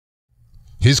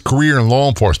His career in law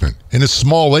enforcement in a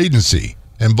small agency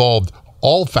involved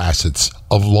all facets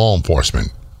of law enforcement.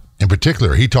 In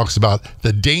particular, he talks about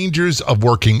the dangers of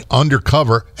working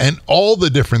undercover and all the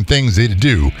different things they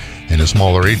do in a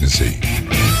smaller agency.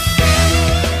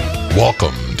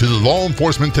 Welcome to the Law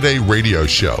Enforcement Today radio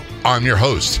show. I'm your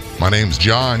host. My name's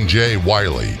John J.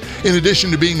 Wiley. In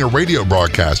addition to being a radio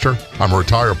broadcaster, I'm a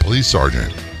retired police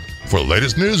sergeant. For the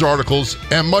latest news articles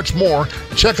and much more,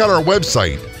 check out our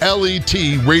website,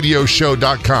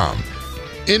 letradioshow.com.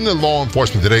 In the Law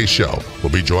Enforcement Today show,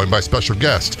 we'll be joined by special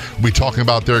guests. We'll be talking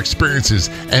about their experiences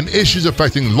and issues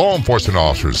affecting law enforcement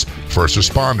officers, first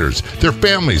responders, their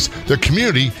families, their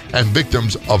community, and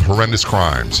victims of horrendous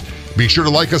crimes. Be sure to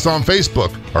like us on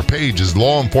Facebook. Our page is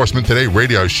Law Enforcement Today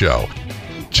Radio Show.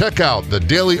 Check out the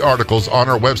daily articles on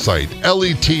our website,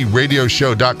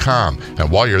 letradioshow.com.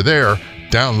 And while you're there,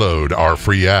 download our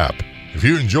free app. If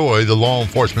you enjoy the Law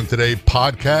Enforcement Today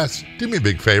podcast, do me a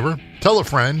big favor. Tell a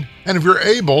friend. And if you're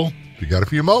able, if you got a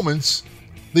few moments,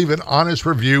 leave an honest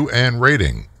review and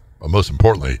rating. But most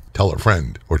importantly, tell a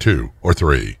friend or two or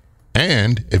three.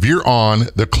 And if you're on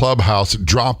the Clubhouse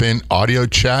drop-in audio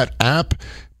chat app,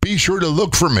 be sure to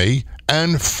look for me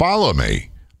and follow me.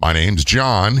 My name's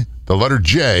John, the letter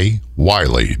J,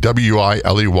 Wiley,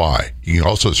 W-I-L-E-Y. You can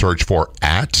also search for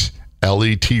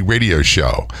 @LET Radio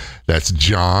Show. That's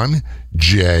John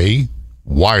J.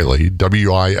 Wiley,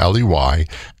 W-I-L-E-Y,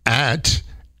 @LET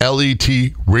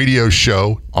Radio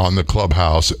Show on the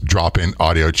Clubhouse drop-in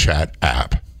audio chat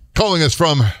app. Calling us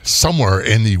from somewhere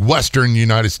in the western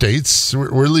United States.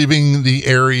 We're leaving the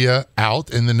area out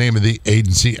in the name of the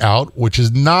agency out, which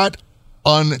is not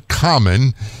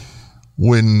uncommon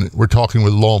when we're talking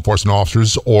with law enforcement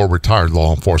officers or retired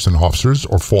law enforcement officers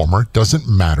or former. Doesn't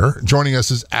matter. Joining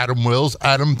us is Adam Wills.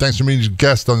 Adam, thanks for being a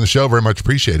guest on the show. Very much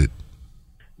appreciated.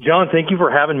 John, thank you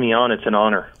for having me on. It's an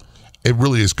honor. It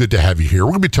really is good to have you here.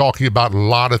 We're going to be talking about a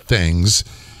lot of things.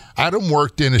 Adam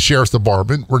worked in a sheriff's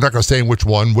department. We're not going to say in which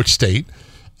one, which state.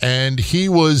 And he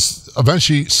was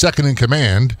eventually second in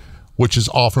command, which is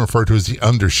often referred to as the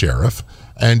undersheriff.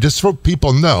 And just so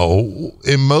people know,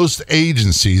 in most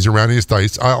agencies around the United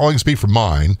States, I only speak for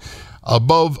mine,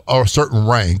 above a certain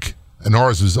rank, and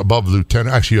ours was above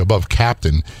lieutenant, actually above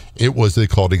captain, it was they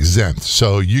called exempt.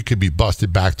 So you could be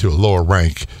busted back to a lower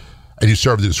rank, and you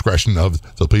serve the discretion of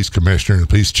the police commissioner, the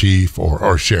police chief,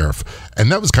 or sheriff.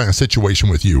 And that was kind of a situation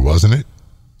with you, wasn't it?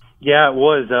 Yeah, it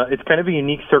was. It's kind of a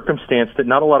unique circumstance that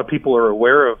not a lot of people are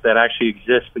aware of that actually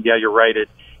exists. But yeah, you're right.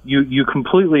 You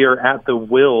completely are at the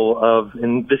will of,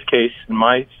 in this case, in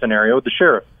my scenario, the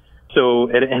sheriff. So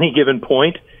at any given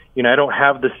point, I don't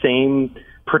have the same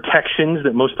protections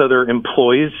that most other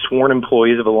employees, sworn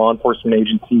employees of a law enforcement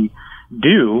agency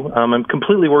do. I'm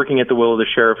completely working at the will of the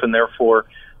sheriff, and therefore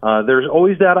there's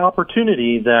always that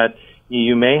opportunity that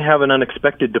you may have an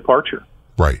unexpected departure.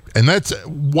 Right. And that's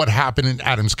what happened in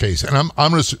Adam's case. And I'm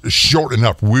going to shorten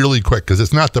up really quick because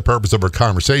it's not the purpose of our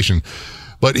conversation.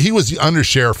 But he was the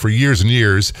undersheriff for years and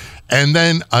years, and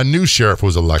then a new sheriff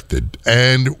was elected,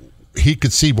 and he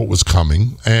could see what was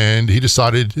coming, and he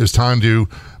decided it was time to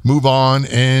move on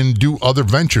and do other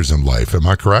ventures in life. Am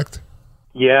I correct?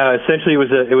 Yeah, essentially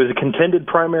it was a contended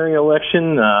primary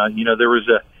election. There was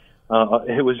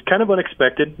it was kind of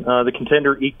unexpected. The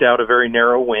contender eked out a very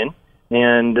narrow win,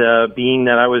 and being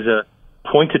that I was a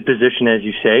appointed position, as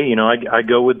you say, I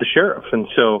go with the sheriff, and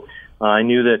so I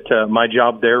knew that my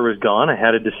job there was gone. I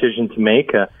had a decision to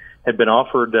make. Had been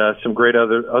offered some great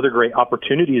other great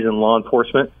opportunities in law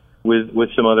enforcement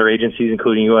with some other agencies,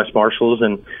 including U.S. Marshals,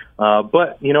 and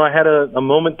but I had a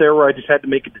moment there where I just had to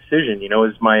make a decision.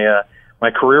 Is my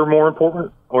career more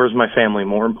important, or is my family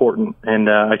more important? And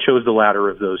I chose the latter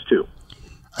of those two.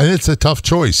 And it's a tough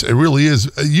choice. It really is.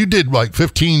 You did like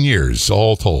 15 years,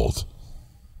 all told.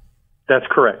 That's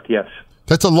correct. Yes.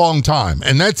 That's a long time,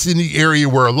 and that's in the area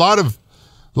where a lot of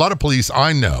police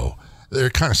I know, they're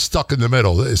kind of stuck in the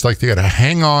middle. It's like they got to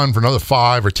hang on for another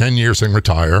 5 or 10 years and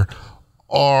retire,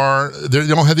 or they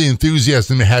don't have the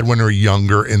enthusiasm they had when they were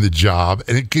younger in the job,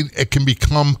 and it can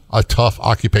become a tough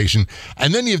occupation.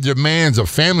 And then you have demands of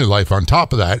family life on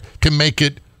top of that, can make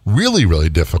it really, really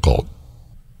difficult.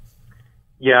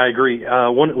 Yeah, I agree.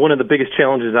 One of the biggest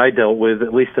challenges I dealt with,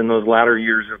 at least in those latter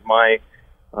years of my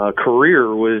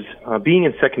career, was being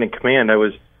in second in command. I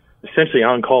was essentially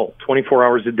on call 24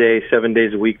 hours a day, 7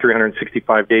 days a week,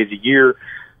 365 days a year.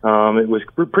 It was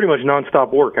pretty much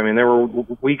nonstop work. I mean, there were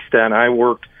weeks that I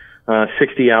worked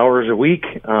 60 hours a week,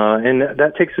 and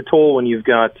that takes a toll when you've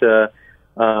got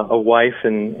a wife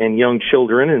and young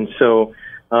children. And so,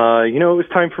 it was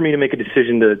time for me to make a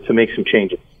decision to make some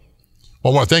changes.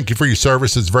 Well, I want to thank you for your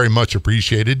service. It's very much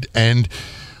appreciated. And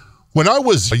When I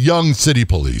was a young city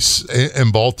police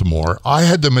in Baltimore, I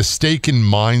had the mistaken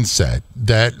mindset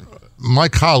that my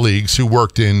colleagues who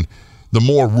worked in the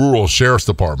more rural sheriff's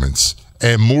departments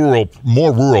and more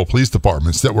rural police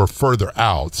departments that were further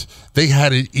out, they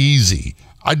had it easy.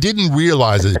 I didn't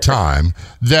realize at the time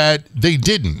that they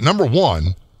didn't. Number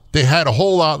one, they had a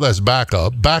whole lot less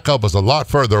backup. Backup was a lot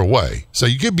further away. So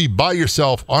you could be by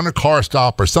yourself on a car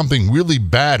stop or something really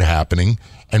bad happening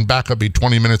and backup be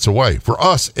 20 minutes away. For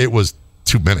us, it was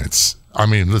 2 minutes. I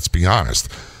mean, let's be honest.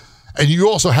 And you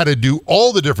also had to do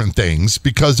all the different things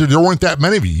because there weren't that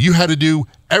many of you. You had to do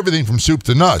everything from soup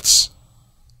to nuts.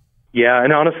 Yeah,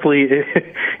 and honestly,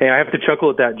 and I have to chuckle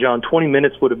at that, John. 20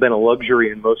 minutes would have been a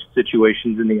luxury in most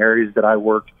situations in the areas that I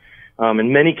worked.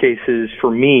 In many cases,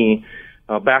 for me,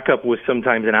 backup was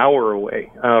sometimes an hour away,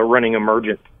 running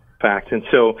emergent, in fact. And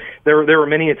so there were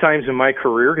many times in my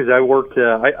career, because I worked,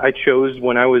 I chose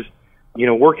when I was,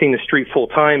 working the street full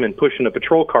time and pushing a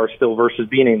patrol car still versus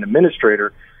being an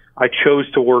administrator, I chose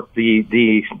to work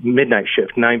the midnight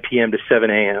shift, 9 p.m. to 7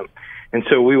 a.m. And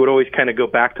so we would always kind of go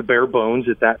back to bare bones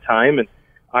at that time. And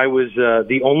I was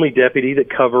the only deputy that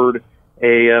covered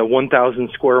a 1,000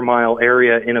 square mile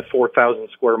area in a 4,000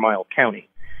 square mile county.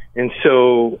 And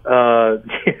so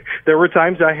there were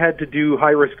times I had to do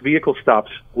high-risk vehicle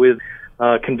stops with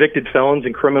convicted felons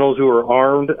and criminals who were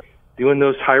armed, doing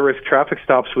those high-risk traffic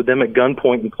stops with them at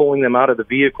gunpoint and pulling them out of the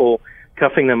vehicle,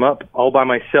 cuffing them up all by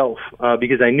myself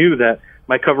because I knew that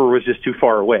my cover was just too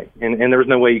far away. And there was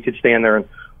no way you could stand there and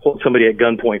hold somebody at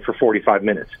gunpoint for 45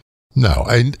 minutes. No,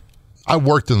 and I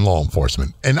worked in law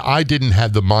enforcement, and I didn't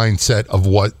have the mindset of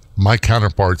what my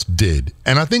counterparts did.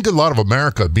 And I think a lot of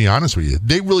America, to be honest with you,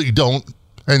 they really don't,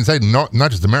 and say not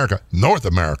just America, North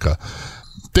America,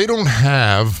 they don't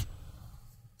have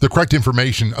the correct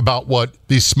information about what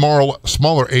these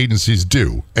smaller agencies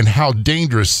do and how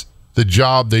dangerous the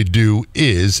job they do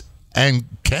is and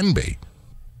can be.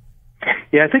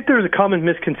 Yeah, I think there's a common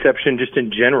misconception just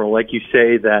in general, like you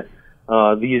say, that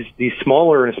these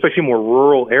smaller and especially more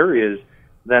rural areas,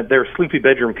 that they're sleepy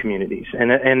bedroom communities.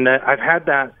 And I've had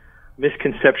that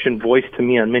misconception voiced to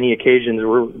me on many occasions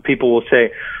where people will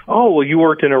say, oh, well, you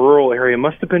worked in a rural area. It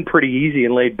must have been pretty easy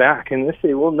and laid back. And they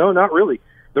say, well, no, not really.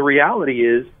 The reality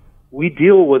is we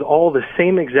deal with all the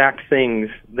same exact things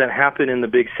that happen in the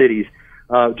big cities.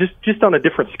 Just on a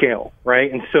different scale,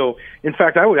 right? And so, in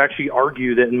fact, I would actually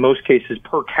argue that in most cases,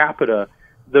 per capita,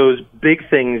 those big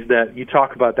things that you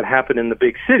talk about that happen in the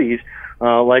big cities,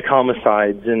 like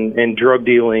homicides and drug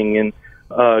dealing and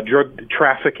drug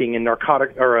trafficking and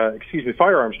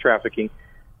firearms trafficking,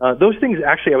 those things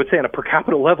actually, I would say, on a per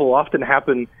capita level, often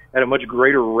happen at a much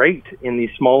greater rate in these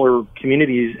smaller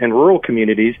communities and rural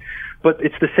communities. But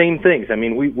it's the same things. I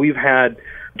mean, we've had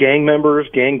gang members,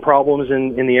 gang problems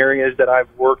in the areas that I've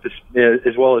worked,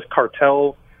 as well as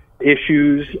cartel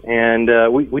issues. And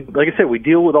we like I said, we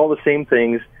deal with all the same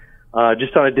things,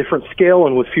 just on a different scale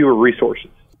and with fewer resources.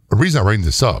 The reason I bring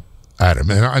this up, Adam,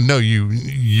 and I know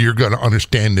you're going to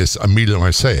understand this immediately when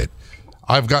I say it,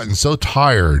 I've gotten so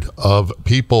tired of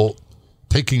people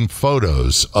taking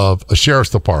photos of a sheriff's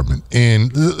department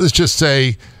in, let's just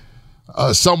say,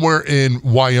 somewhere in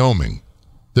Wyoming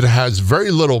that has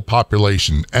very little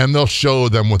population, and they'll show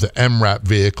them with an MRAP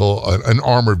vehicle, an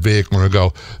armored vehicle, and they'll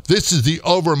go, this is the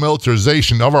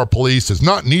over-militarization of our police. It's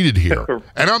not needed here.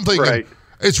 And I'm thinking, right,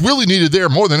 it's really needed there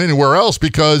more than anywhere else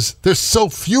because there's so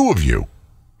few of you.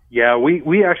 Yeah,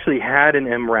 we actually had an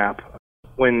MRAP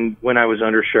when I was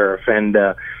undersheriff, and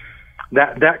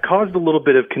that caused a little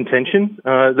bit of contention.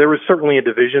 There was certainly a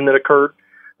division that occurred.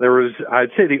 There was,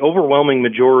 I'd say, the overwhelming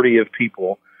majority of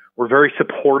people were very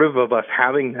supportive of us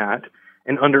having that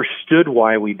and understood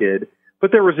why we did.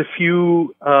 But there was a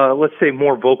few, let's say,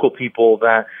 more vocal people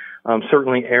that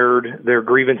certainly aired their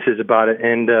grievances about it.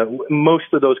 And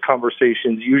most of those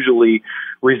conversations usually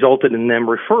resulted in them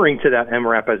referring to that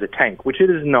MRAP as a tank, which it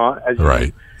is not, as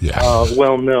right. you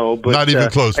well know. But, not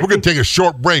even close. We're going to take a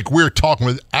short break. We're talking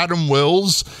with Adam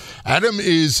Wills. Adam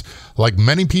is, like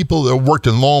many people that worked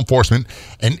in law enforcement,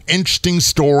 an interesting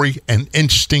story, an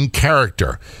interesting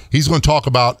character. He's going to talk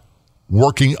about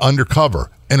working undercover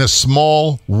in a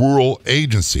small rural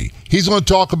agency. He's going to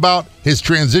talk about his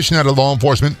transition out of law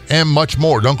enforcement and much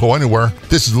more. Don't go anywhere.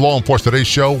 This is the Law Enforcement Today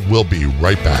Show. We'll be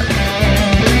right back.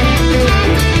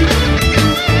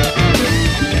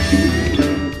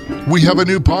 We have a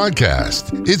new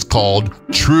podcast. It's called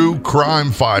True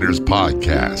Crime Fighters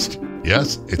Podcast.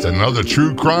 Yes, it's another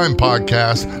true crime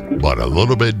podcast, but a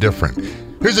little bit different.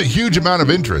 There's a huge amount of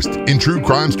interest in true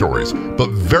crime stories, but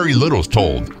very little is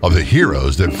told of the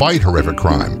heroes that fight horrific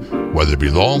crime. whether it be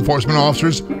law enforcement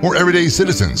officers or everyday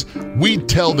citizens. We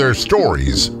tell their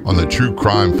stories on the True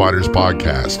Crime Fighters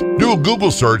podcast. Do a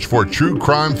Google search for True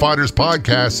Crime Fighters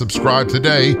podcast, subscribe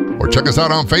today, or check us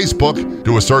out on Facebook.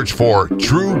 Do a search for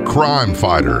True Crime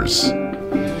Fighters.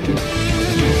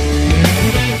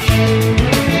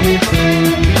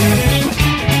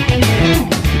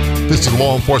 This is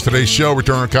Law Enforcement Today's show.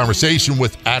 Return our conversation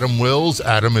with Adam Wills.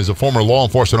 Adam is a former law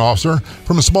enforcement officer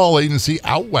from a small agency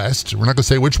out west. We're not going to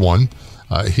say which one.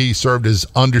 He served as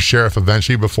undersheriff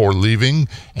eventually before leaving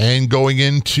and going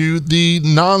into the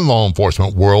non-law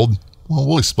enforcement world. Well,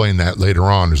 we'll explain that later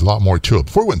on. There's a lot more to it.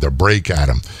 Before we went to break,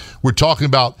 Adam, we're talking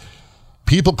about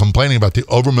people complaining about the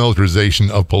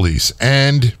over-militarization of police.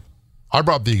 And I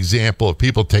brought up the example of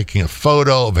people taking a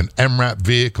photo of an MRAP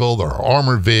vehicle or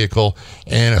armored vehicle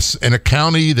in a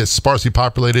county that's sparsely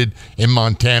populated in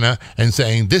Montana and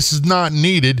saying this is not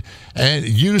needed. And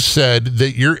you said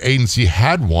that your agency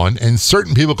had one, and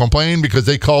certain people complained because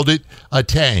they called it a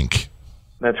tank.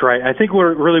 That's right. I think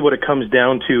what it comes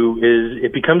down to is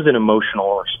it becomes an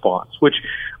emotional response, which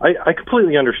I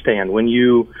completely understand. When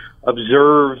you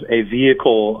observe a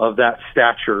vehicle of that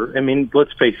stature, I mean,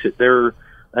 let's face it, they're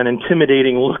an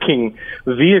intimidating looking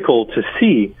vehicle to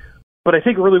see. But I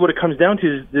think really what it comes down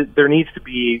to is that there needs to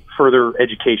be further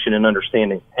education and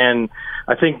understanding. And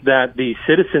I think that the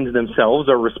citizens themselves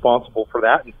are responsible for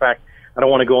that. In fact, I don't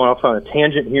want to go off on a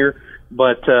tangent here,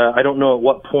 but I don't know at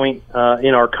what point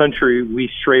in our country we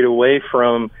strayed away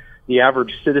from the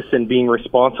average citizen being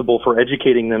responsible for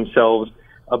educating themselves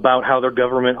about how their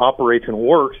government operates and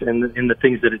works and the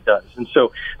things that it does. And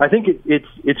so I think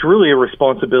it's really a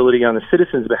responsibility on the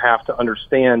citizens' behalf to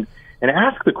understand and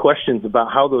ask the questions about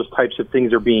how those types of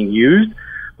things are being used,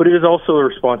 but it is also a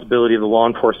responsibility of the law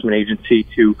enforcement agency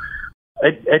to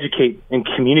educate and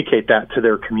communicate that to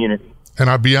their community. And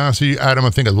I'll be honest with you, Adam,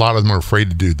 I think a lot of them are afraid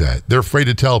to do that. They're afraid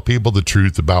to tell people the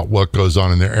truth about what goes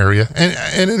on in their area.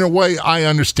 And in a way, I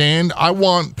understand. I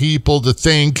want people to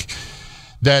think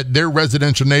that their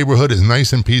residential neighborhood is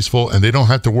nice and peaceful and they don't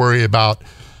have to worry about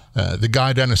the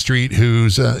guy down the street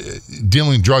who's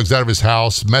dealing drugs out of his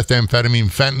house, methamphetamine,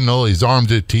 fentanyl, he's armed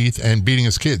to the teeth and beating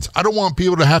his kids. I don't want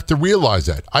people to have to realize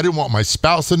that. I didn't want my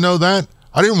spouse to know that.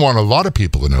 I didn't want a lot of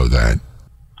people to know that.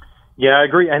 Yeah, I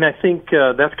agree. And I think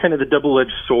that's kind of the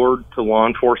double-edged sword to law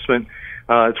enforcement.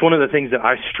 It's one of the things that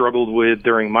I struggled with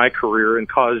during my career and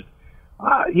caused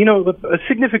a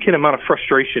significant amount of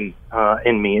frustration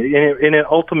in me, and it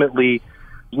ultimately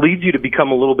leads you to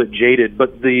become a little bit jaded.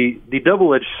 But the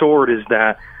double-edged sword is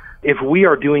that if we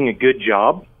are doing a good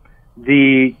job,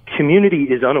 the community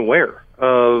is unaware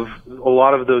of a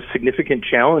lot of those significant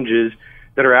challenges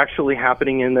that are actually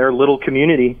happening in their little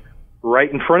community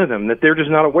right in front of them that they're just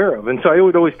not aware of. And so I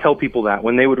would always tell people that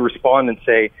when they would respond and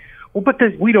say, well, but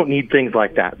we don't need things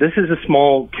like that. This is a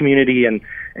small community and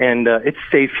it's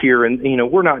safe here, and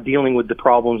we're not dealing with the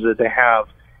problems that they have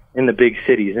in the big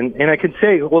cities. And I can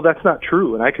say, well, that's not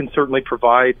true, and I can certainly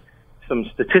provide some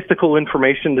statistical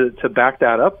information to back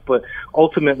that up. But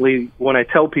ultimately, when I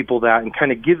tell people that and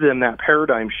kind of give them that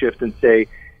paradigm shift and say,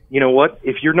 you know what,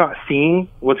 if you're not seeing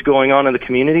what's going on in the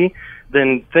community,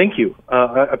 then thank you.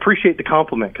 I appreciate the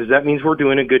compliment, because that means we're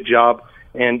doing a good job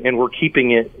and we're keeping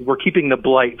the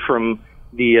blight from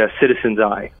the citizen's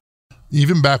eye.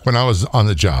 Even back when I was on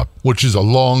the job, which is a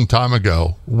long time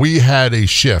ago, we had a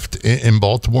shift in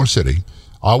Baltimore City.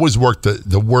 I always worked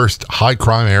the worst high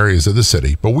crime areas of the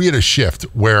city, but we had a shift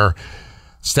where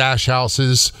stash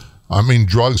houses, a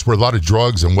lot of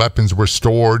drugs and weapons were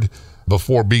stored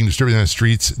before being distributed in the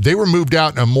streets. They were moved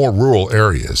out in more rural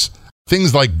areas.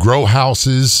 Things like grow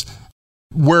houses,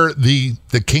 where the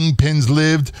kingpins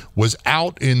lived, was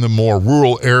out in the more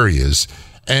rural areas.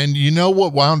 And you know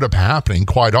what wound up happening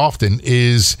quite often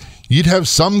is you'd have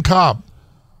some cop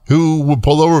who would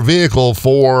pull over a vehicle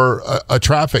for a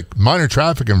minor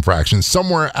traffic infraction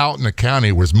somewhere out in the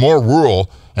county was more rural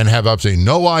and have absolutely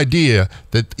no idea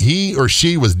that he or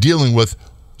she was dealing with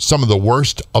some of the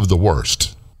worst of the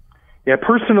worst. Yeah,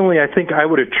 personally, I think I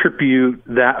would attribute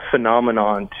that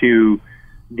phenomenon to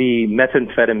the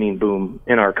methamphetamine boom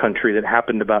in our country that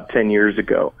happened about 10 years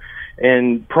ago.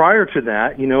 And prior to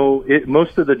that,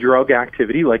 most of the drug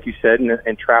activity, like you said,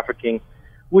 and trafficking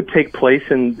would take place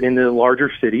in the larger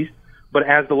cities. But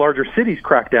as the larger cities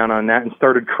cracked down on that and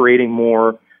started creating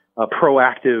more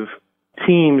proactive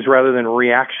teams rather than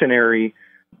reactionary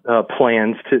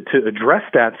plans to address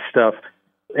that stuff,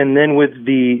 and then with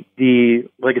the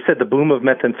like I said, the boom of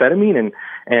methamphetamine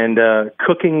and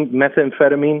cooking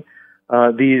methamphetamine,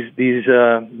 these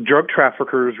drug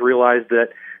traffickers realized that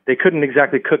they couldn't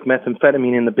exactly cook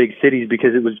methamphetamine in the big cities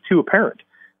because it was too apparent.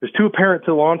 was too apparent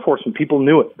to law enforcement. People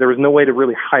knew it. There was no way to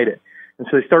really hide it. And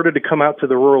so they started to come out to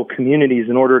the rural communities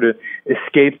in order to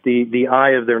escape the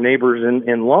eye of their neighbors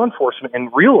and law enforcement, and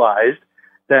realized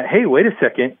that, hey, wait a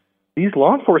second, these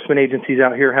law enforcement agencies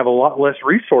out here have a lot less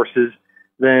resources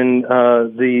than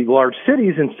the large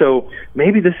cities, and so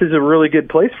maybe this is a really good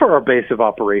place for our base of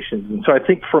operations. And so I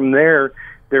think from there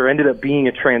ended up being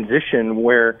a transition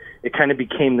where it kind of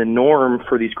became the norm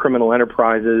for these criminal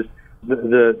enterprises,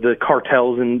 the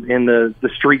cartels and the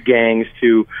street gangs,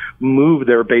 to move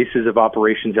their bases of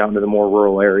operations out into the more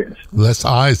rural areas. Less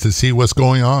eyes to see what's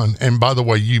going on. And by the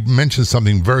way, you mentioned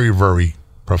something very, very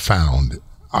profound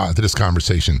to this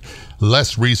conversation.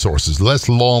 Less resources, less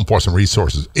law enforcement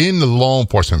resources in the law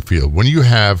enforcement field. When you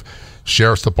have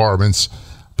sheriff's departments,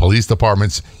 police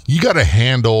departments, you got to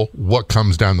handle what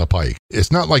comes down the pike.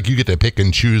 It's not like you get to pick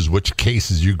and choose which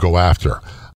cases you go after,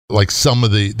 like some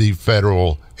of the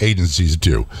federal agencies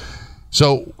do.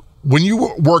 So when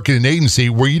you work in an agency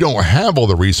where you don't have all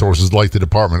the resources like the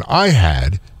department I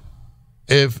had,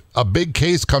 if a big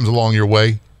case comes along your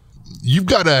way, you've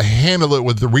got to handle it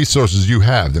with the resources you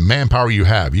have, the manpower you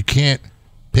have. You can't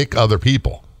pick other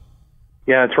people.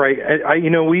 Yeah, that's right. I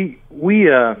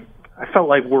felt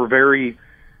like we're very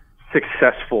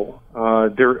successful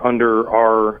under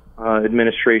our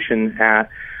administration at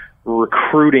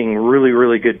recruiting really,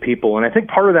 really good people. And I think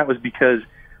part of that was because,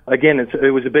 again,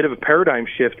 it was a bit of a paradigm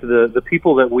shift. The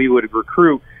people that we would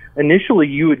recruit, initially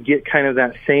you would get kind of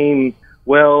that same,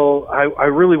 well, I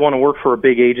really want to work for a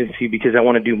big agency because I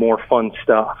want to do more fun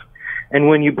stuff. And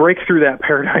when you break through that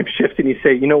paradigm shift and you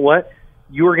say, you know what,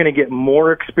 you are going to get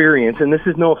more experience, and this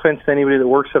is no offense to anybody that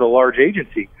works at a large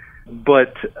agency,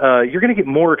 but you're going to get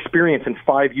more experience in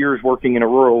 5 years working in a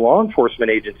rural law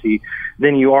enforcement agency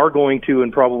than you are going to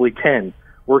in probably 10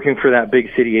 working for that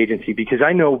big city agency. Because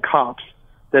I know cops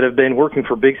that have been working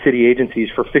for big city agencies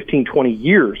for 15, 20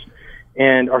 years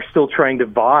and are still trying to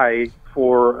vie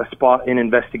for a spot in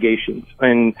investigations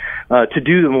and to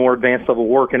do the more advanced level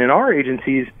work. And in our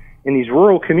agencies, in these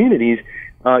rural communities,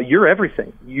 you're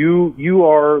everything. You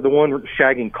are the one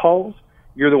shagging calls.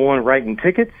 You're the one writing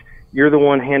tickets. You're the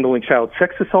one handling child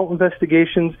sex assault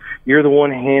investigations. You're the one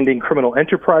handling criminal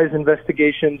enterprise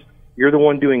investigations. You're the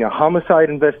one doing a homicide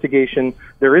investigation.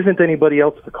 There isn't anybody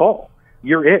else to call.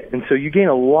 You're it. And so you gain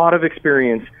a lot of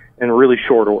experience in really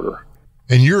short order.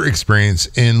 In your experience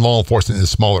in law enforcement in a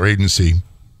smaller agency,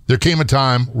 there came a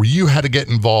time where you had to get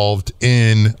involved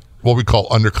in what we call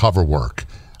undercover work.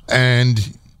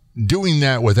 And doing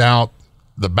that without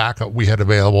the backup we had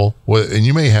available, and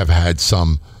you may have had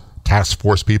some task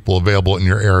force people available in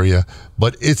your area,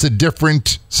 but it's a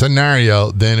different scenario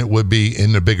than it would be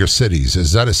in the bigger cities.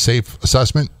 Is that a safe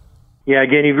assessment? Yeah,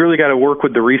 again, you've really got to work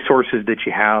with the resources that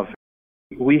you have.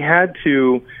 We had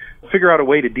to figure out a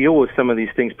way to deal with some of these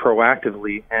things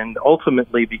proactively, and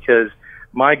ultimately, because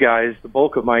my guys, the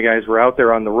bulk of my guys, were out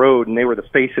there on the road and they were the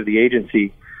face of the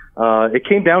agency, it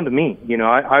came down to me. You know,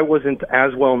 I wasn't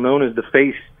as well known as the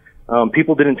face.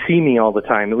 People didn't see me all the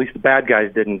time, at least the bad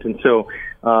guys didn't. And so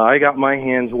I got my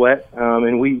hands wet,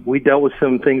 and we dealt with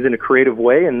some things in a creative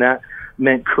way, and that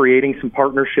meant creating some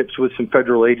partnerships with some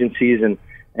federal agencies and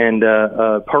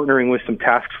partnering with some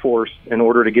task force in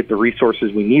order to get the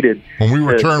resources we needed. When we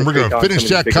return, we're going to finish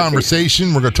that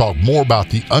conversation. We're going to talk more about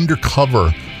the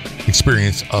undercover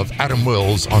experience of Adam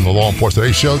Wills on the Law Enforcement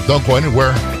Today show. Don't go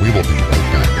anywhere. We will be right back.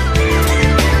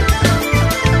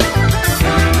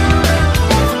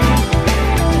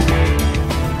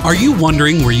 Are you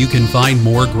wondering where you can find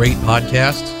more great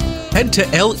podcasts? Head to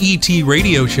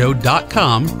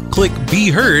letradioshow.com, click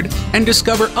Be Heard, and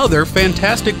discover other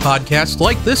fantastic podcasts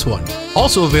like this one.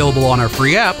 Also available on our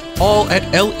free app, all at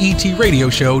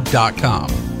letradioshow.com.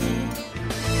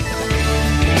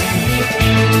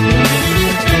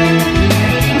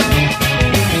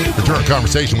 Return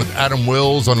conversation with Adam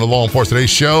Wills on the Law Enforcement Today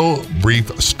show.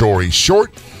 Brief story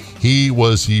short. He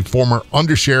was the former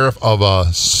undersheriff of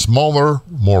a smaller,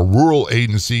 more rural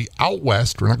agency out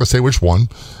west. We're not going to say which one,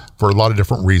 for a lot of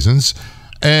different reasons.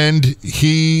 And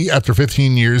he, after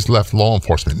 15 years, left law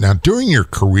enforcement. Now, during your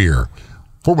career,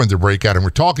 before we went to break out, and we're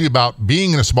talking about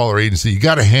being in a smaller agency, you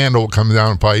got to handle what comes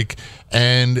down the pike.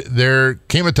 And there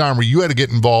came a time where you had to get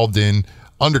involved in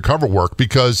undercover work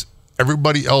because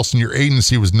everybody else in your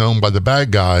agency was known by the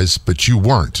bad guys, but you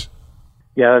weren't.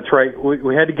 Yeah, that's right.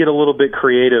 We had to get a little bit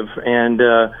creative. And,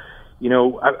 I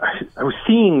was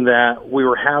seeing that we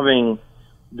were having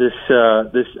this,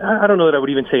 I don't know that I would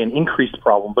even say an increased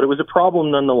problem, but it was a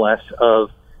problem nonetheless of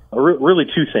really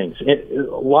two things.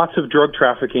 Lots of drug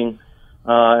trafficking,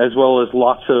 as well as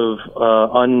lots of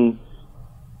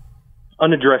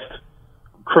unaddressed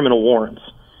criminal warrants.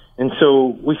 And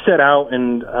so we set out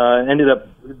and ended up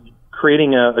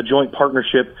creating a joint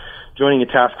partnership, joining a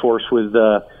task force with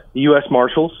the U.S.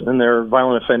 Marshals and their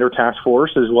Violent Offender Task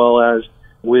Force, as well as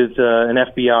with an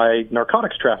FBI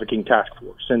narcotics trafficking task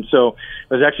force. And so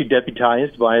I was actually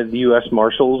deputized by the U.S.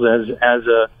 Marshals as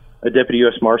a deputy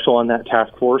U.S. Marshal on that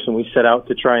task force, and we set out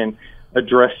to try and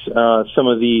address some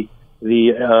of the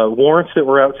warrants that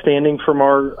were outstanding from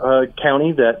our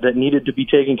county that needed to be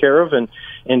taken care of,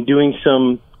 and doing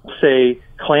some, say,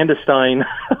 clandestine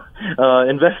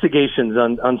investigations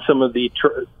on some of the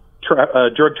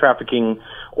drug trafficking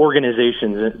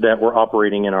organizations that were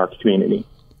operating in our community.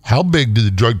 How big did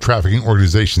the drug trafficking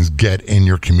organizations get in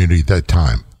your community at that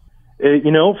time?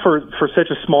 For such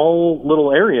a small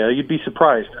little area, you'd be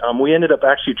surprised. We ended up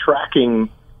actually tracking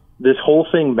this whole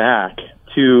thing back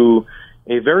to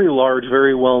a very large,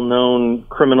 very well-known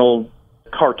criminal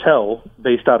cartel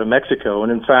based out of Mexico.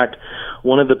 And in fact,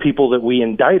 one of the people that we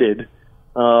indicted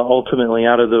ultimately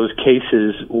out of those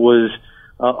cases was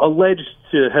alleged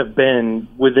to have been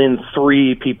within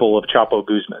 3 people of Chapo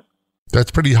Guzman. That's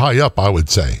pretty high up, I would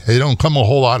say. They don't come a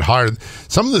whole lot higher.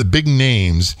 Some of the big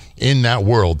names in that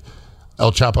world,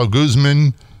 El Chapo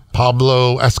Guzman,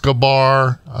 Pablo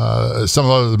Escobar, some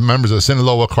of the members of the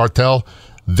Sinaloa cartel,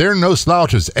 they're no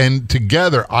slouches. And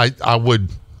together, I would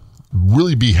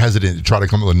really be hesitant to try to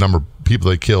come up with a number of people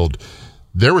they killed.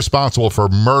 They're responsible for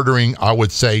murdering, I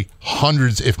would say,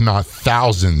 hundreds, if not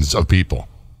thousands of people.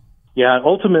 Yeah,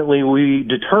 ultimately, we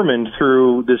determined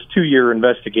through this 2-year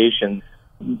investigation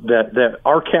that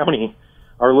our county,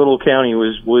 our little county,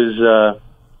 was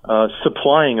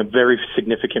supplying a very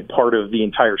significant part of the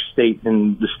entire state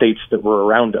and the states that were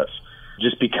around us,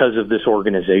 just because of this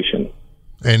organization.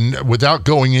 And without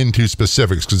going into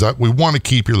specifics, because we want to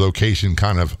keep your location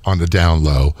kind of on the down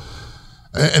low.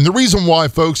 And the reason why,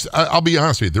 folks, I'll be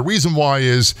honest with you, the reason why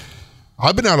is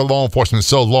I've been out of law enforcement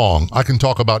so long, I can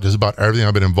talk about just about everything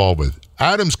I've been involved with.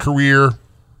 Adam's career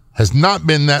has not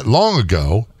been that long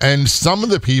ago, and some of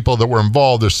the people that were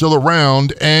involved are still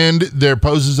around, and there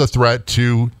poses a threat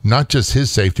to not just his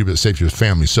safety, but the safety of his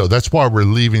family. So that's why we're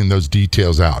leaving those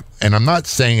details out. And I'm not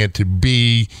saying it to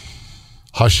be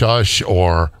hush-hush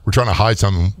or we're trying to hide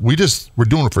something. We're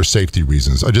doing it for safety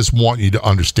reasons. I just want you to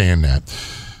understand that.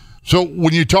 So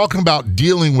when you're talking about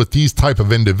dealing with these type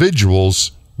of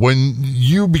individuals, when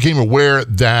you became aware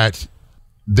that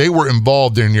they were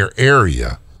involved in your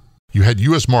area, you had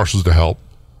U.S. Marshals to help,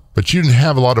 but you didn't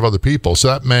have a lot of other people. So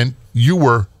that meant you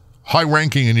were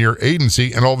high-ranking in your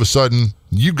agency, and all of a sudden,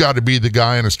 you got to be the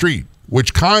guy on the street,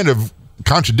 which kind of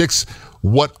contradicts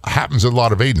what happens in a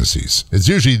lot of agencies. It's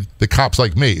usually the cops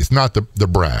like me. It's not the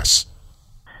brass.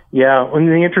 Yeah, and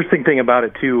the interesting thing about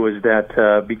it, too, was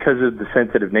that because of the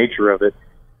sensitive nature of it,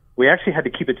 we actually had to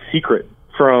keep it secret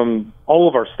from all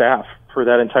of our staff for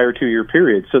that entire 2-year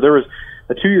period. So there was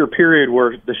a 2-year period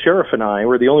where the sheriff and I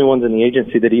were the only ones in the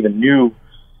agency that even knew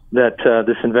that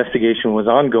this investigation was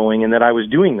ongoing and that I was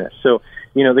doing this. So,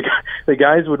 the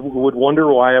guys would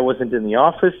wonder why I wasn't in the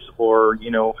office or,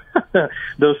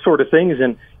 those sort of things.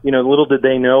 And, little did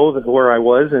they know that where I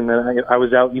was. And I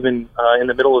was out even in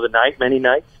the middle of the night, many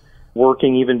nights,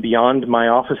 working even beyond my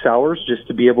office hours just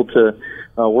to be able to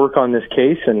work on this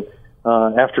case. And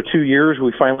after 2 years,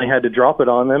 we finally had to drop it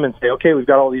on them and say, okay, we've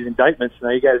got all these indictments.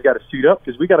 Now you guys got to suit up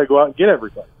because we got to go out and get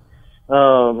everybody.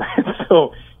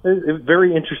 So a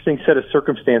very interesting set of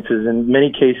circumstances. In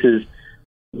many cases,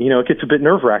 it gets a bit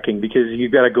nerve-wracking because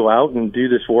you've got to go out and do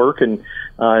this work. And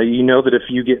that if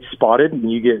you get spotted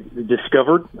and you get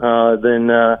discovered, then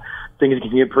things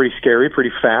can get pretty scary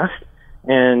pretty fast.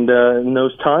 And in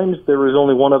those times, there was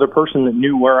only one other person that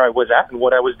knew where I was at and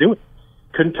what I was doing.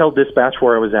 Couldn't tell dispatch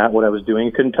where I was at, what I was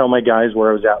doing. Couldn't tell my guys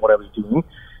where I was at, what I was doing.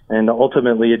 And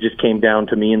ultimately, it just came down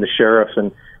to me and the sheriff.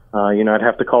 And, I'd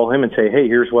have to call him and say, hey,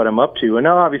 here's what I'm up to. And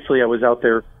now, obviously, I was out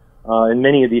there in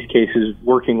many of these cases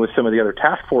working with some of the other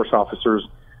task force officers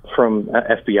from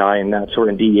FBI and that sort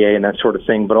of DEA and that sort of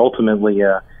thing. But ultimately,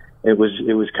 it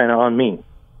was kind of on me.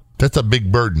 That's a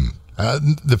big burden.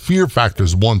 The fear factor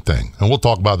is one thing, and we'll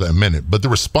talk about that in a minute. But the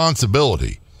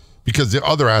responsibility, because the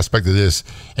other aspect of this,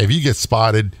 if you get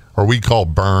spotted or we call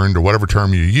burned or whatever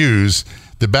term you use,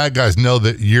 the bad guys know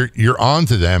that you're on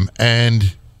to them,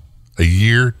 and a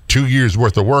year, 2 years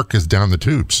worth of work is down the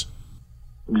tubes.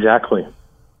 Exactly.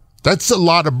 That's a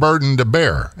lot of burden to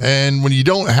bear. And when you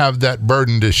don't have that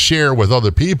burden to share with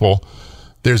other people,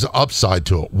 there's an upside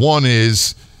to it. One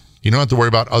is you don't have to worry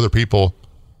about other people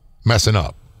messing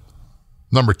up.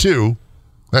 Number two,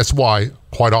 that's why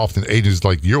quite often agents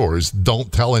like yours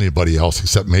don't tell anybody else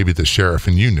except maybe the sheriff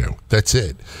and you knew. That's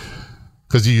it.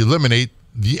 Because you eliminate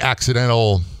the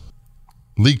accidental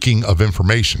leaking of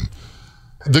information.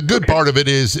 The good part of it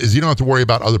is you don't have to worry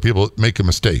about other people making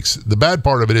mistakes. The bad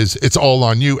part of it is it's all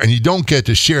on you, and you don't get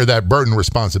to share that burden of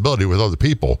responsibility with other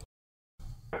people.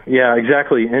 Yeah,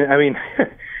 exactly. And I mean,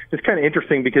 it's kind of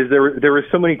interesting because there were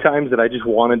so many times that I just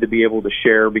wanted to be able to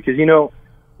share because,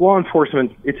 law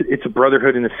enforcement, it's a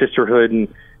brotherhood and a sisterhood, and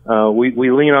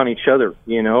we lean on each other.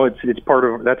 It's part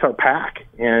of, that's our pack.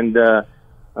 And there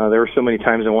were so many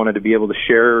times I wanted to be able to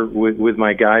share with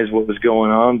my guys what was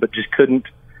going on, but just couldn't.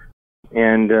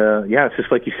 And it's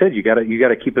just like you said, you got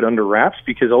to keep it under wraps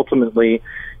because ultimately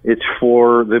it's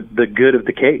for the good of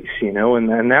the case, and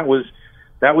that was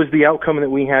the outcome that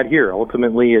we had here.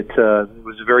 Ultimately, it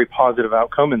was a very positive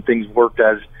outcome, and things worked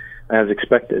as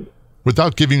expected.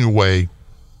 Without giving away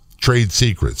trade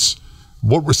secrets,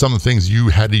 what were some of the things you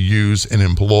had to use and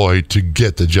employ to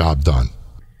get the job done?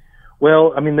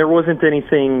 Well, I mean, there wasn't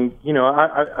anything,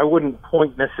 I wouldn't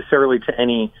point necessarily to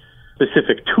any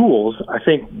specific tools. I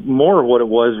think more of what it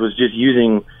was just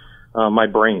using my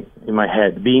brain in my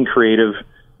head, being creative,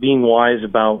 being wise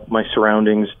about my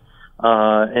surroundings,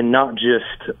 and not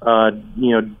just,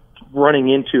 running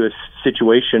into a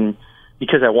situation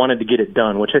because I wanted to get it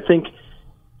done, which I think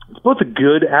it's both a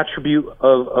good attribute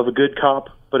of a good cop,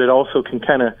 but it also can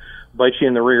kind of bite you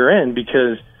in the rear end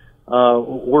because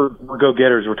we're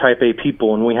go-getters, we're type A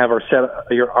people, and we have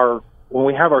when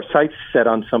we have our sights set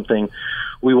on something,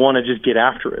 we want to just get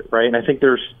after it, right? And I think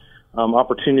there's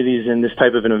opportunities in this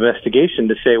type of an investigation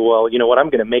to say, well, you know what, I'm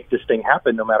going to make this thing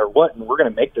happen no matter what, and we're going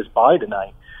to make this buy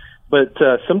tonight. But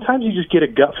sometimes you just get a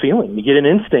gut feeling, you get an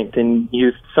instinct, and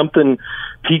something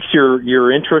piques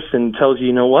your interest and tells you,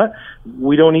 you know what,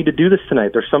 we don't need to do this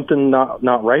tonight. There's something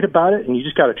not right about it, and you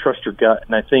just got to trust your gut.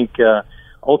 And I think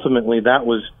ultimately that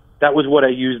was what I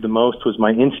used the most, was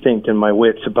my instinct and my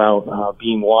wits about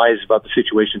being wise about the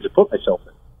situations I put myself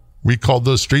in. We called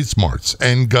those street smarts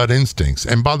and gut instincts.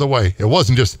 And by the way, it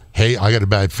wasn't just, hey, I got a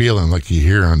bad feeling like you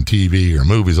hear on TV or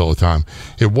movies all the time.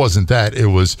 It wasn't that. It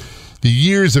was the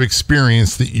years of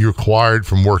experience that you acquired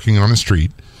from working on the street,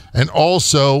 and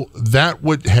also that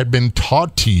what had been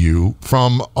taught to you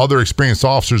from other experienced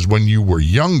officers when you were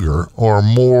younger or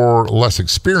more or less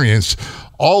experienced,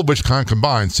 all of which kind of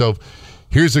combined. So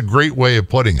here's a great way of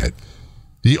putting it.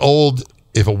 The old,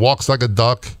 if it walks like a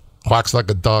duck, quacks like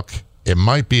a duck, it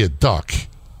might be a duck.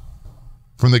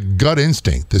 From the gut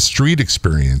instinct, the street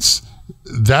experience,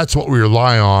 that's what we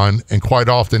rely on, and quite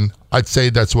often, I'd say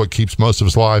that's what keeps most of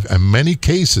us alive, and many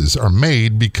cases are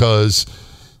made because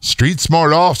street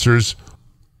smart officers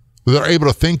that are able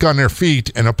to think on their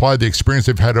feet and apply the experience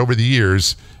they've had over the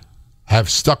years have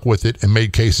stuck with it and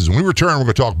made cases. When we return, we're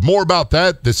going to talk more about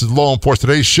that. This is Law Enforcement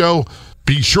Today's show.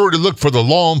 Be sure to look for the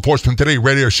Law Enforcement Today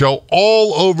radio show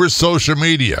all over social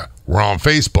media. We're on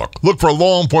Facebook. Look for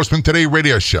Law Enforcement Today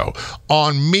radio show.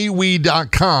 On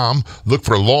MeWe.com, look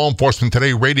for Law Enforcement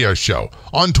Today radio show.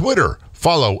 On Twitter,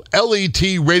 follow LET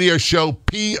Radio Show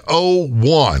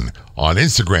PO1. On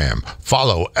Instagram,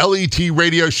 follow LET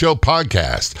Radio Show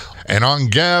Podcast. And on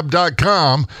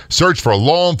Gab.com, search for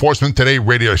Law Enforcement Today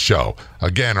Radio Show.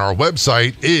 Again, our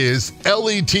website is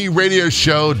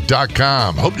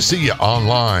letradioshow.com. Hope to see you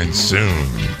online soon.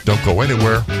 Don't go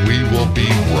anywhere. We will be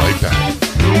right back.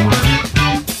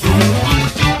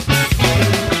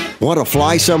 Want to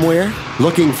fly somewhere?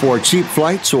 Looking for cheap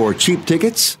flights or cheap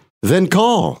tickets? Then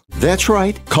call. That's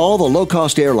right. Call the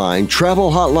low-cost airline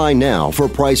travel hotline now for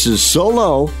prices so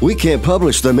low we can't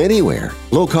publish them anywhere.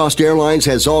 Low Cost Airlines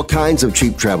has all kinds of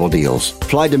cheap travel deals.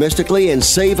 Fly domestically and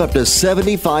save up to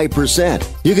 75%.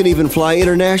 You can even fly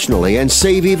internationally and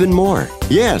save even more.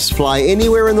 Yes, fly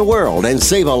anywhere in the world and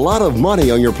save a lot of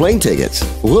money on your plane tickets.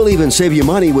 We'll even save you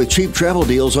money with cheap travel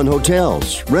deals on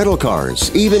hotels, rental cars,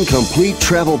 even complete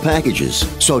travel packages.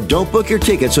 So don't book your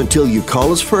tickets until you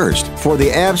call us first for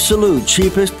the absolute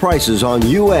cheapest prices on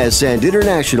U.S. and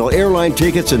international airline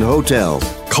tickets and hotels.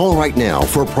 Call right now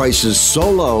for prices so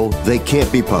low they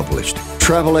can't be published.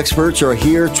 Travel experts are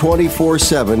here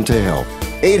 24/7 to help.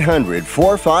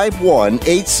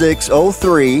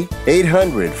 800-451-8603.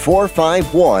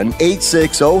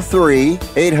 800-451-8603.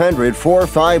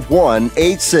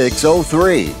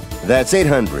 800-451-8603. That's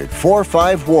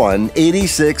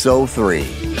 800-451-8603.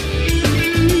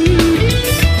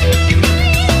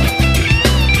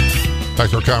 Back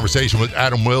to our conversation with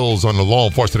Adam Wills on the Law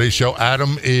Enforcement Today show.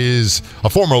 Adam is a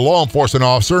former law enforcement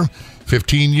officer,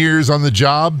 15 years on the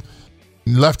job,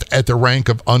 left at the rank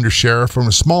of undersheriff from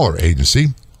a smaller agency.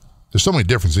 There's so many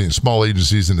differences in small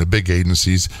agencies and the big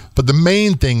agencies, but the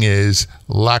main thing is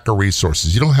lack of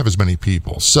resources. You don't have as many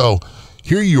people. So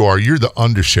here you are, you're the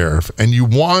undersheriff, and you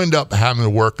wind up having to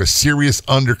work a serious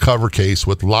undercover case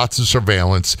with lots of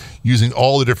surveillance using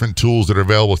all the different tools that are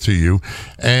available to you.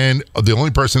 And the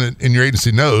only person in your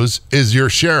agency knows is your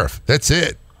sheriff. That's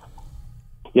it.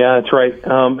 Yeah, that's right.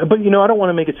 But, I don't want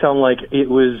to make it sound like it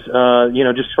was,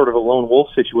 just sort of a lone wolf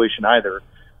situation either.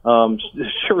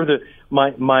 Sure,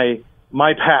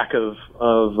 my pack of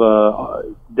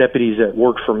deputies that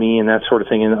worked for me and that sort of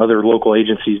thing and other local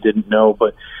agencies didn't know.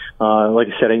 But like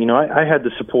I said, I had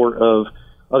the support of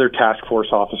other task force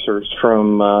officers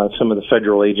from some of the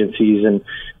federal agencies, and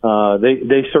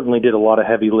they certainly did a lot of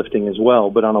heavy lifting as well.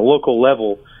 But on a local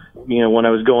level, when I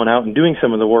was going out and doing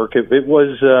some of the work, it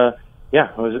was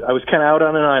I was kind of out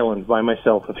on an island by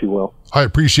myself, if you will. I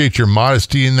appreciate your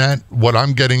modesty in that. What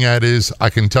I'm getting at is, I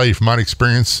can tell you from my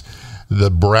experience, the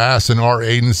brass in our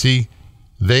agency,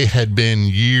 they had been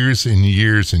years and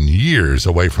years and years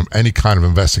away from any kind of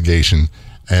investigation,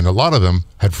 and a lot of them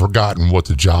had forgotten what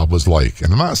the job was like.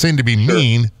 And I'm not saying to be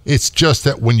mean, it's just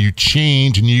that when you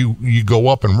change and you go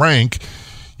up in rank,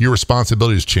 your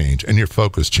responsibilities change and your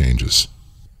focus changes.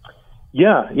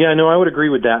 Yeah, no, I would agree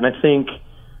with that. And I think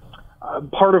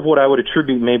part of what I would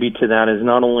attribute maybe to that is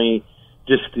not only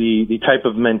just the type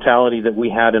of mentality that we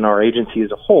had in our agency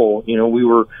as a whole. We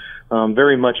were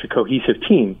very much a cohesive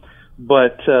team.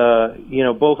 But,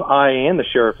 both I and the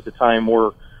sheriff at the time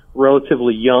were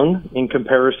relatively young in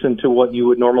comparison to what you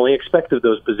would normally expect of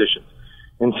those positions.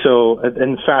 And so,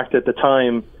 in fact, at the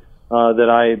time that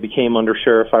I became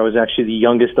undersheriff, I was actually the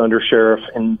youngest undersheriff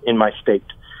in my state.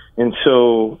 And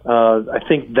so I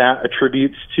think that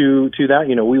attributes to that.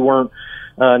 We weren't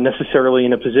necessarily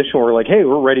in a position where we're like, hey,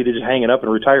 we're ready to just hang it up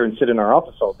and retire and sit in our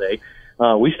office all day.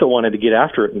 We still wanted to get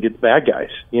after it and get the bad guys.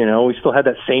 We still had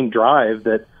that same drive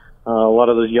that a lot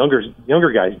of those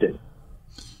younger guys did.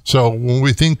 So when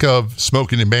we think of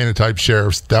smoking and bandit type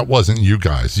sheriffs, that wasn't you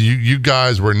guys. You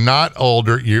guys were not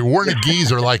older. You weren't a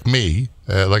geezer like me,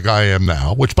 like I am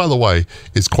now, which, by the way,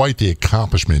 is quite the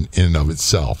accomplishment in and of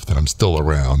itself that I'm still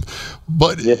around.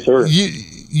 But yes, sir.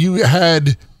 You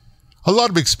had a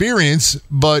lot of experience,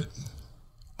 but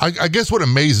I guess what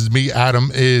amazes me,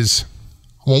 Adam, is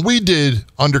when we did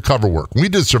undercover work, when we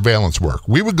did surveillance work,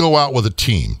 we would go out with a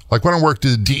team. Like when I worked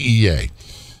at the DEA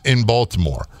in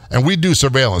Baltimore, and we do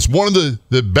surveillance. One of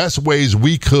the best ways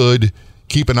we could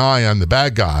keep an eye on the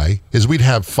bad guy is we'd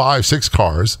have 5-6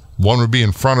 cars. One would be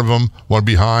in front of them, one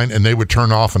behind, and they would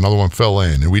turn off, another one fill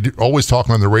in. And we'd always talk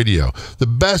on the radio. The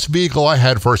best vehicle I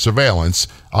had for surveillance,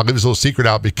 I'll give this little secret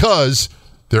out because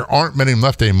there aren't many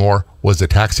left anymore, was a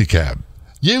taxi cab.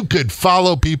 You could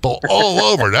follow people all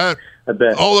over that,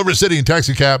 all over the city in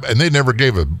taxi cab, and they never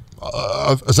gave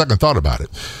a second thought about it.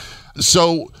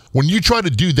 So when you try to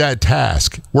do that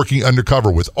task, working undercover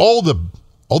with all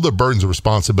the burdens of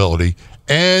responsibility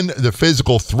and the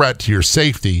physical threat to your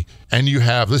safety, and you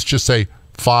have, let's just say,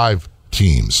 5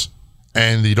 teams,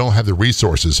 and you don't have the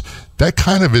resources, that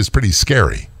kind of is pretty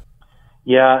scary.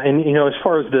 Yeah, and as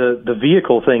far as the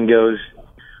vehicle thing goes,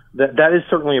 that is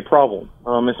certainly a problem,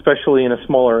 especially in a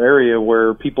smaller area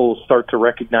where people start to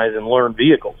recognize and learn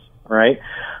vehicles, right?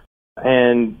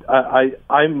 And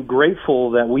I'm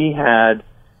grateful that we had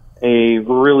a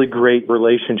really great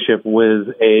relationship with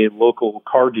a local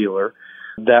car dealer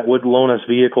that would loan us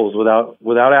vehicles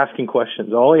without asking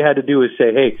questions. All he had to do is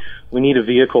say, hey, we need a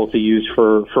vehicle to use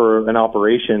for an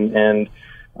operation, and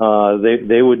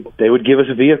they would give us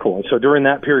a vehicle. And so during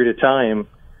that period of time,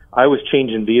 I was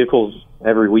changing vehicles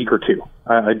every week or two.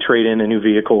 I'd trade in a new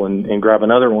vehicle and grab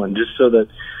another one just so that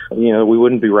we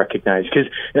wouldn't be recognized.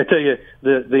 Because I tell you,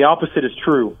 the opposite is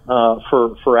true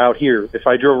for out here. If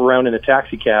I drove around in a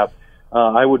taxi cab,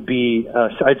 I would be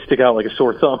I'd stick out like a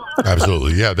sore thumb.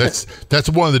 Absolutely, yeah. That's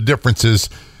one of the differences.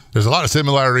 There's a lot of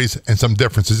similarities and some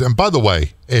differences. And by the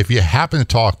way, if you happen to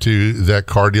talk to that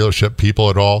car dealership people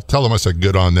at all, tell them I said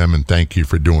good on them and thank you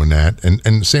for doing that.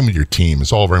 And same with your team.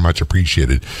 It's all very much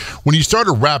appreciated. When you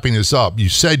started wrapping this up, you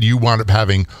said you wound up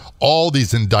having all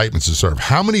these indictments to serve.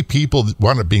 How many people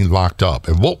wound up being locked up,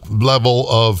 and what level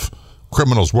of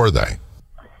criminals were they?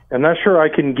 I'm not sure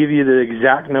I can give you the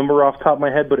exact number off the top of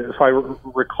my head, but if I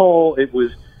recall, it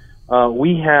was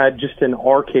we had just in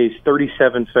our case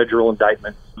 37 federal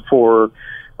indictments for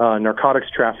narcotics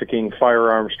trafficking,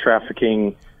 firearms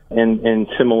trafficking, and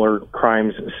similar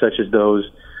crimes such as those.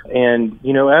 And,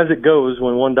 as it goes,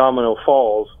 when one domino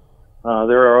falls,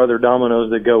 there are other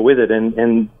dominoes that go with it.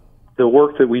 And the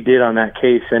work that we did on that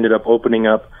case ended up opening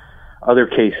up other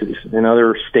cases in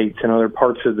other states and other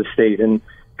parts of the state, and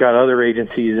got other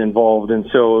agencies involved. And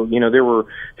so, there were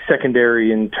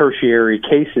secondary and tertiary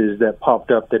cases that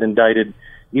popped up that indicted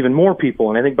even more people.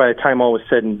 And I think by the time all was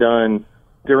said and done,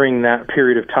 during that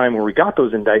period of time where we got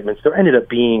those indictments, there ended up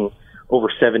being over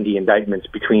 70 indictments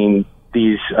between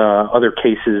these other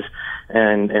cases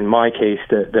and my case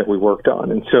that we worked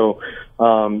on. And so,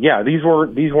 these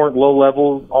weren't low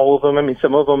level, all of them. I mean,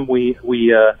 some of them we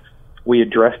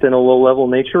addressed in a low level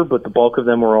nature, but the bulk of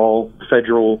them were all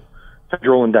federal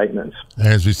indictments.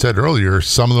 As we said earlier,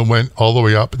 some of them went all the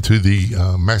way up into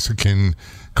the Mexican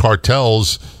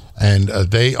cartels, and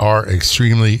they are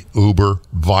extremely uber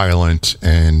violent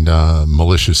and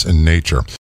malicious in nature.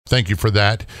 Thank you for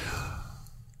that.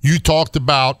 You talked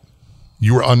about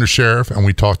you were undersheriff, and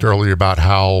we talked earlier about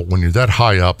how when you're that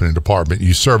high up in a department,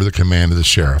 you serve the command of the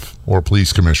sheriff or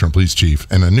police commissioner, police chief,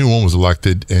 and a new one was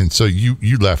elected, and so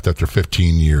you left after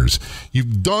 15 years.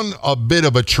 You've done a bit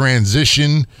of a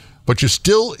transition, but you're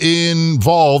still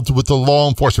involved with the law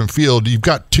enforcement field. You've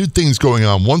got two things going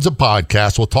on. One's a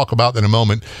podcast we'll talk about in a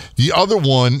moment. The other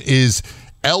one is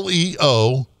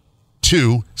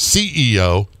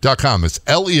LEO2CEO.com. It's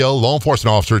LEO, law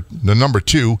enforcement officer, the number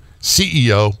 2,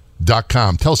 CEO.com.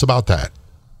 Tell us about that.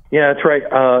 Yeah, that's right.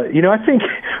 I think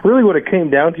really what it came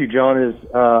down to, John, is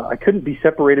I couldn't be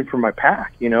separated from my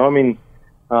pack. Like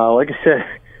I said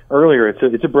earlier,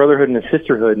 it's a brotherhood and a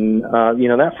sisterhood. And,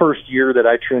 that first year that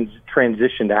I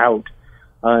transitioned out,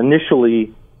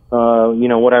 initially,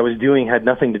 what I was doing had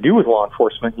nothing to do with law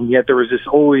enforcement. And yet there was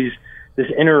always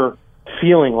this inner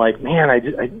feeling like, man,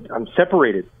 I'm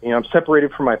separated. I'm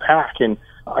separated from my pack. And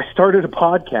I started a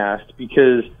podcast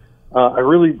because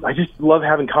I just love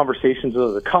having conversations with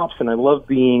other cops, and I love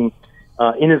being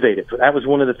innovative. That was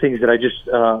one of the things that I just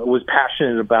was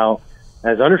passionate about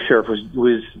as undersheriff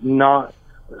was not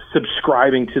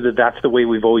subscribing to that's the way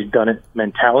we've always done it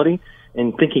mentality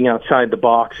and thinking outside the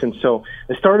box. And so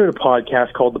I started a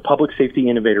podcast called the Public Safety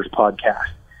Innovators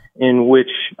Podcast, in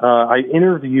which I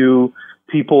interview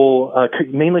people,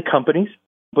 mainly companies,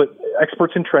 but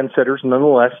experts and trendsetters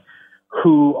nonetheless,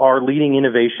 who are leading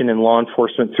innovation in law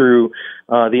enforcement through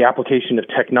the application of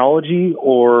technology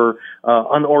or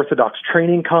unorthodox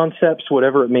training concepts,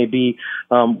 whatever it may be,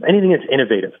 anything that's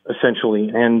innovative,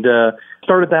 essentially. And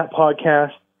started that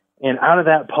podcast. And out of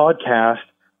that podcast,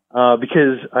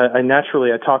 because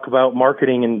I talk about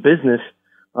marketing and business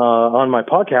on my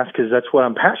podcast because that's what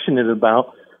I'm passionate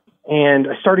about. And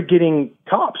I started getting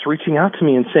cops reaching out to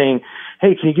me and saying,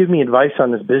 hey, can you give me advice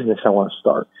on this business I want to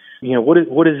start?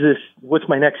 What is this? What's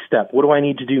my next step? What do I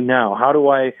need to do now? How do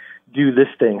I do this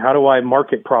thing? How do I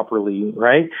market properly?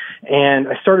 Right. And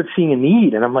I started seeing a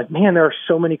need, and I'm like, man, there are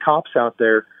so many cops out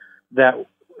there that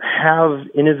have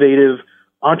innovative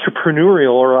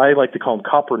entrepreneurial, or I like to call them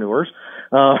coppreneurs.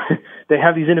 They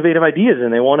have these innovative ideas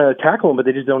and they want to tackle them, but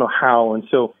they just don't know how. And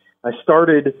so I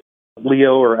started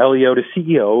Leo or LEO to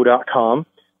CEO.com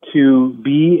to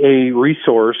be a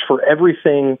resource for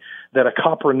everything that a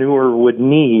coppreneur would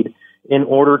need in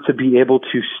order to be able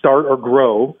to start or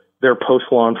grow their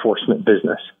post-law enforcement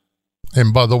business.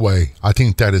 And by the way, I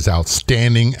think that is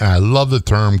outstanding. And I love the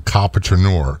term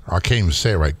coppreneur. I can't even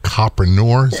say it right.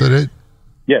 Coppreneur, is that it?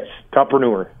 Yes,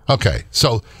 coppreneur. Okay,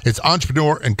 so it's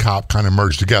entrepreneur and cop kind of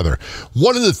merged together.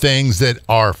 One of the things that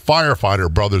our firefighter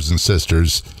brothers and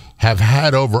sisters have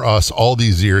had over us all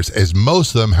these years is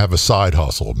most of them have a side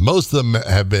hustle. Most of them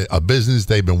have been a business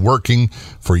they've been working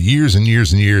for years and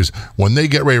years and years. When they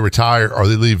get ready to retire or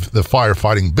they leave the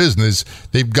firefighting business,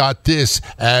 they've got this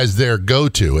as their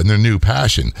go-to and their new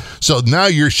passion. So now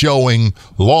you're showing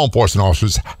law enforcement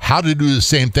officers how to do the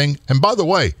same thing. And by the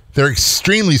way, they're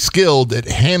extremely skilled at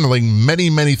handling many,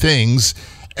 many things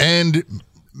and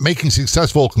making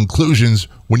successful conclusions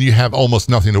when you have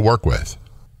almost nothing to work with.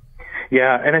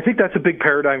 Yeah, and I think that's a big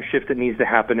paradigm shift that needs to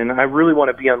happen, and I really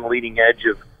want to be on the leading edge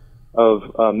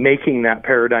of making that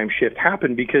paradigm shift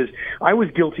happen, because I was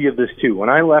guilty of this too. When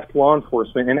I left law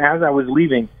enforcement, and as I was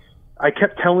leaving, I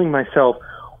kept telling myself,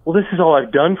 well, this is all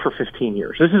I've done for 15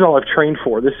 years. This is all I've trained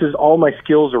for. This is all my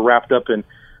skills are wrapped up in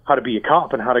how to be a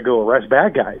cop and how to go arrest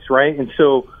bad guys, right? And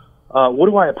so what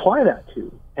do I apply that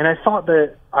to? And I thought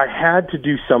that I had to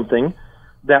do something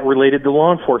that related to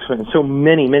law enforcement. And so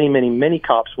many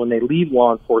cops, when they leave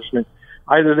law enforcement,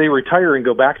 either they retire and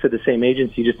go back to the same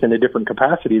agency just in a different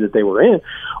capacity that they were in,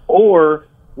 or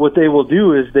what they will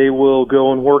do is they will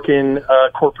go and work in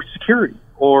corporate security,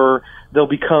 or they'll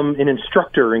become an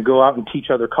instructor and go out and teach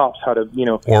other cops how to,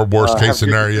 or worst case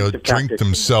scenario, drink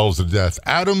themselves to death.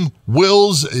 Adam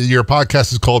Wills, your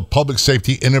podcast is called Public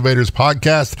Safety Innovators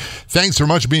Podcast. Thanks so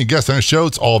much for being a guest on the show.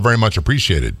 It's all very much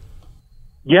appreciated.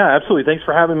 Yeah, absolutely. Thanks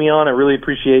for having me on. I really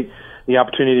appreciate the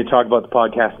opportunity to talk about the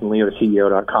podcast and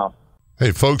LEO2CEO.com.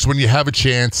 Hey, folks, when you have a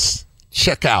chance,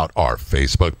 check out our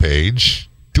Facebook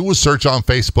page. Do a search on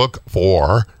Facebook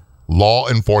for Law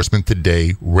Enforcement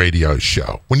Today radio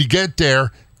show. When you get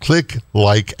there, click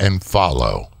like and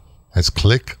follow. That's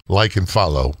click like and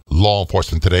follow Law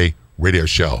Enforcement Today radio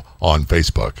show on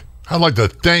Facebook. I'd like to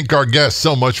thank our guests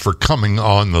so much for coming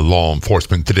on the Law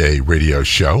Enforcement Today radio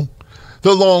show.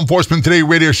 The Law Enforcement Today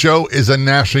radio show is a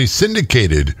nationally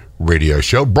syndicated radio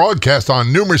show broadcast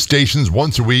on numerous stations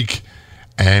once a week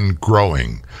and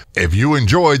growing. If you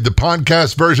enjoyed the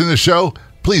podcast version of the show,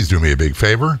 please do me a big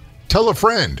favor. Tell a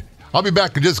friend. I'll be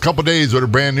back in just a couple days with a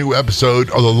brand new episode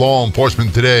of the Law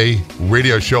Enforcement Today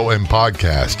radio show and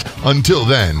podcast. Until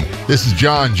then, this is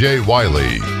John J.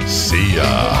 Wiley. See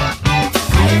ya.